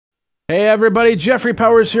Hey everybody, Jeffrey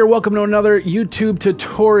Powers here. Welcome to another YouTube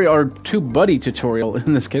tutorial, or TubeBuddy tutorial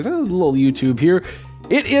in this case. A little YouTube here.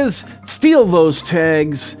 It is Steal Those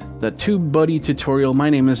Tags, the TubeBuddy tutorial. My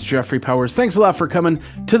name is Jeffrey Powers. Thanks a lot for coming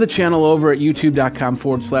to the channel over at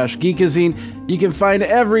youtube.com/Geekazine. You can find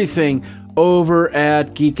everything over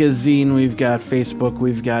at Geekazine. We've got Facebook,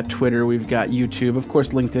 we've got Twitter, we've got YouTube, of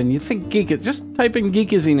course LinkedIn. You think just type in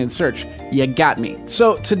Geekazine and search. You got me.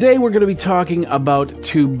 So today we're going to be talking about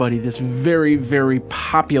TubeBuddy, this very, very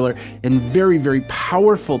popular and very, very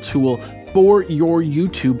powerful tool for your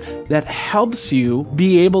YouTube that helps you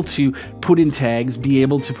be able to put in tags, be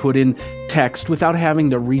able to put in text without having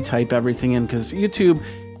to retype everything in, because YouTube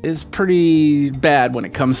is pretty bad when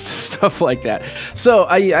it comes to stuff like that. So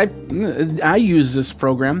I use this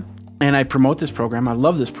program and I promote this program. I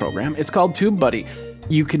love this program. It's called TubeBuddy.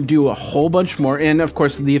 You can do a whole bunch more, and of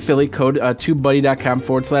course the affiliate code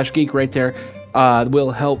tubebuddy.com/geek right there will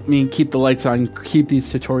help me keep the lights on, keep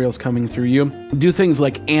these tutorials coming through you. Do things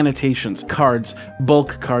like annotations, cards,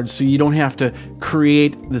 bulk cards, so you don't have to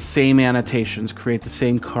create the same annotations, create the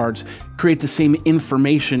same cards, create the same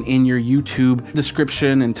information in your YouTube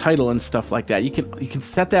description and title and stuff like that. You can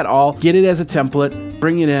set that all, get it as a template,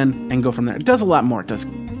 bring it in, and go from there. It does a lot more.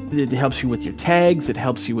 It helps you with your tags, it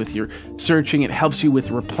helps you with your searching, it helps you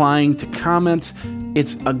with replying to comments.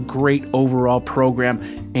 It's a great overall program,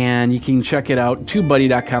 and you can check it out,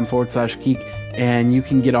 tubebuddy.com/geek, and you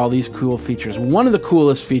can get all these cool features. One of the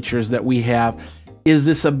coolest features that we have is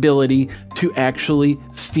this ability to actually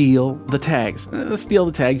steal the tags.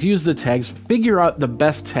 Use the tags, figure out the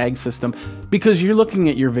best tag system, because you're looking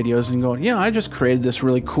at your videos and going, I just created this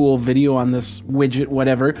really cool video on this widget,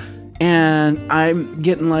 whatever, and I'm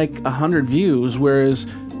getting like 100 views, whereas,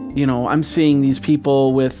 I'm seeing these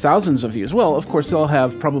people with thousands of views. Well, of course, they'll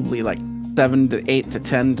have probably like 7 to 8 to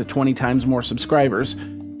 10 to 20 times more subscribers,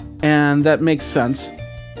 and that makes sense.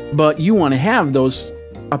 But you want to have those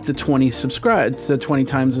up to 20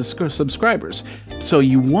 times the subscribers. So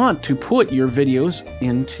you want to put your videos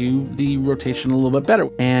into the rotation a little bit better,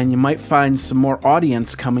 and you might find some more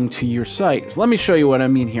audience coming to your site. So let me show you what I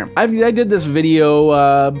mean here. I did this video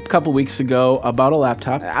a couple weeks ago about a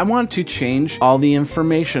laptop. I want to change all the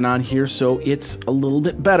information on here so it's a little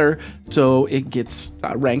bit better, so it gets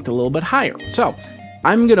ranked a little bit higher. So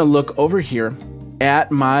I'm gonna look over here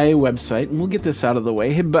at my website, and we'll get this out of the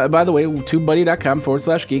way. By the way,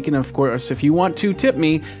 tubebuddy.com/geek, and of course, if you want to tip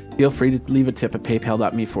me, feel free to leave a tip at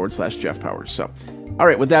paypal.me/JeffPowers. So, all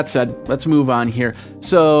right, with that said, let's move on here.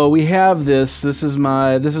 So we have this is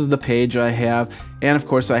the page I have, and of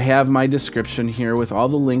course I have my description here with all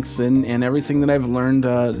the links and everything that I've learned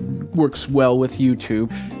works well with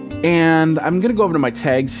YouTube. And I'm gonna go over to my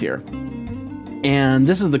tags here. And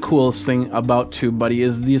this is the coolest thing about TubeBuddy,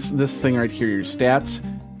 is this thing right here, your stats,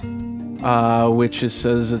 which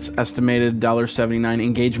says it's estimated $1.79,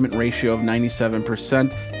 engagement ratio of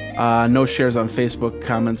 97%, no shares on Facebook,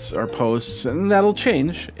 comments or posts, and that'll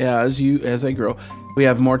change as I grow. We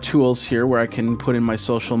have more tools here where I can put in my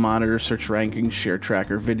social monitor, search ranking, share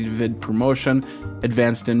tracker, vid promotion,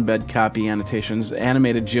 advanced embed copy annotations,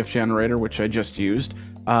 animated GIF generator, which I just used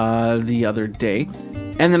the other day.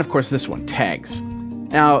 And then, of course, this one, tags.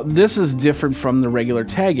 Now, this is different from the regular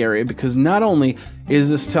tag area, because not only is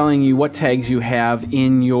this telling you what tags you have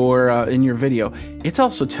in your video, it's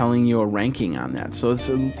also telling you a ranking on that. So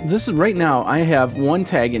this is right now, I have one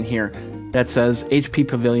tag in here that says HP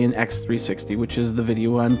Pavilion X360, which is the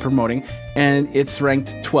video I'm promoting, and it's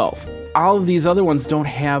ranked 12. All of these other ones don't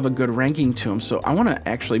have a good ranking to them, so I want to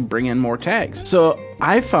actually bring in more tags. So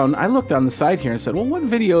I looked on the side here and said, well, what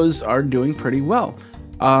videos are doing pretty well?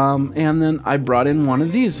 And then I brought in one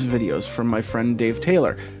of these videos from my friend Dave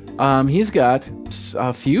Taylor. He's got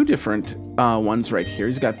a few different ones right here.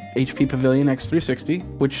 He's got HP Pavilion X360,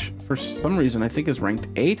 which for some reason I think is ranked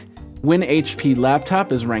 8. Win HP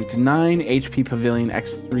Laptop is ranked 9. HP Pavilion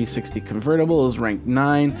X360 Convertible is ranked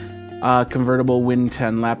 9. Convertible Win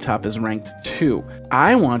 10 Laptop is ranked 2.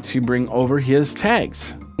 I want to bring over his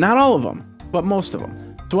tags. Not all of them, but most of them.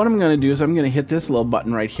 So what I'm going to do is I'm going to hit this little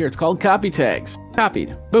button right here. It's called Copy Tags.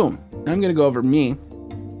 Copied. Boom. Now I'm going to go over me.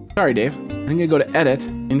 Sorry, Dave. I'm going to go to Edit,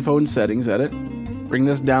 Info and Settings, Edit. Bring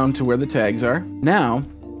this down to where the tags are. Now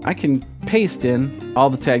I can paste in all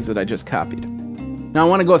the tags that I just copied. Now I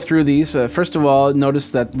want to go through these. First of all, notice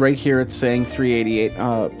that right here it's saying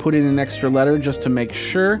 388. Put in an extra letter just to make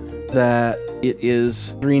sure that it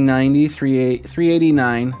is 390,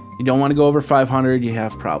 389. You don't want to go over 500, you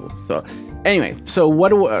have problems. So anyway, so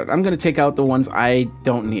I'm going to take out the ones I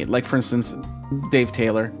don't need. Like, for instance, Dave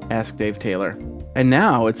Taylor, Ask Dave Taylor. And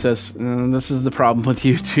now it says, this is the problem with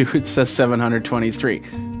YouTube, it says 723.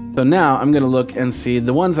 So now I'm going to look and see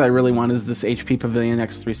the ones I really want is this HP Pavilion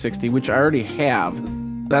X360, which I already have.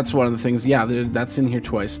 That's one of the things. Yeah, that's in here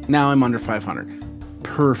twice. Now I'm under 500.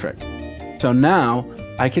 Perfect. So now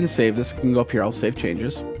I can save this. I can go up here. I'll save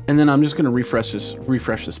changes. And then I'm just going to refresh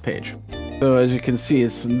this page. So as you can see,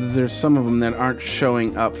 there's some of them that aren't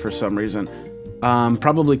showing up for some reason.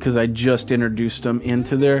 Probably because I just introduced them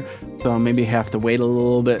into there. So maybe have to wait a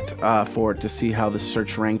little bit for it to see how the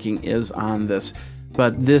search ranking is on this.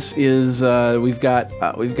 But this is we've got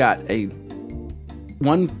a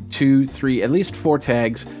 1, 2, 3, at least 4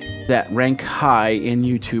 tags that rank high in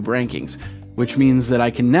YouTube rankings, which means that I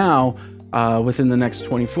can now within the next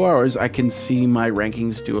 24 hours I can see my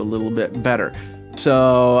rankings do a little bit better.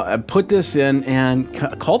 So I put this in and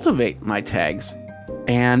cultivate my tags,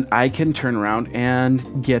 and I can turn around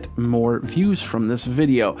and get more views from this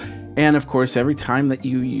video. And of course, every time that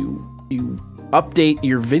you update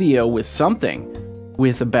your video with something,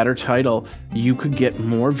 with a better title, you could get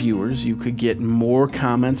more viewers, you could get more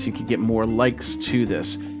comments, you could get more likes to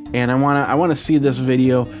this. And I wanna see this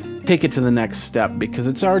video take it to the next step, because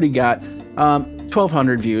it's already got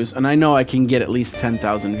 1,200 views, and I know I can get at least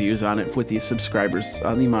 10,000 views on it with these subscribers, the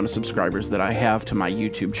amount of subscribers that I have to my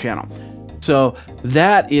YouTube channel. So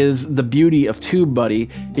that is the beauty of TubeBuddy,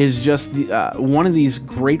 is just the, one of these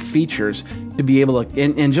great features to be able to,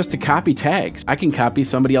 and just to copy tags. I can copy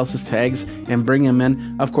somebody else's tags and bring them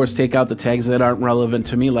in. Of course, take out the tags that aren't relevant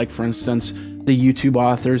to me, like for instance, the YouTube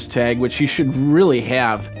authors tag, which you should really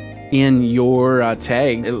have in your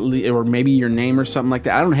tags, or maybe your name or something like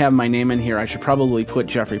that. I don't have my name in here. I should probably put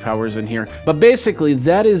Jeffrey Powers in here. But basically,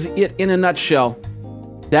 that is it in a nutshell.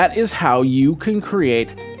 That is how you can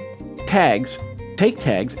create tags, take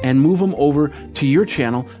tags, and move them over to your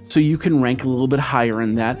channel so you can rank a little bit higher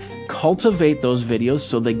in that. Cultivate those videos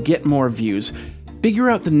so they get more views. Figure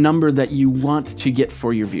out the number that you want to get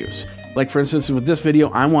for your views. Like for instance, with this video,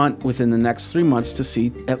 I want within the next 3 months to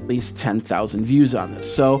see at least 10,000 views on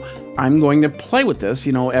this. So I'm going to play with this.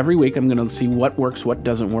 You know, every week I'm going to see what works, what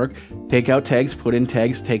doesn't work. Take out tags, put in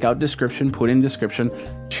tags, take out description, put in description,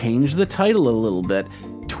 change the title a little bit,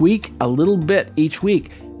 tweak a little bit each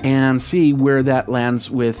week, and see where that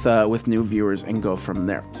lands with new viewers, and go from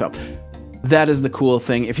there. So that is the cool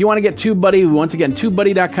thing. If you want to get TubeBuddy, once again,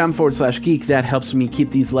 tubebuddy.com/geek. That helps me keep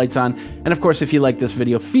these lights on. And of course, if you like this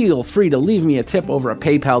video, feel free to leave me a tip over at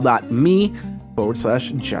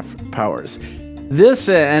paypal.me/Jeff Powers. This,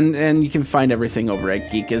 and you can find everything over at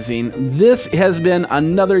Geekazine. This has been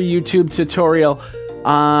another YouTube tutorial.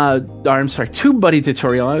 I'm sorry, TubeBuddy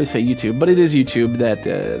tutorial. I always say YouTube, but it is YouTube that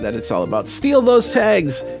it's all about. Steal those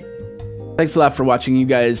tags. Thanks a lot for watching, you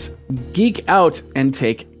guys. Geek out and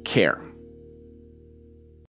take care.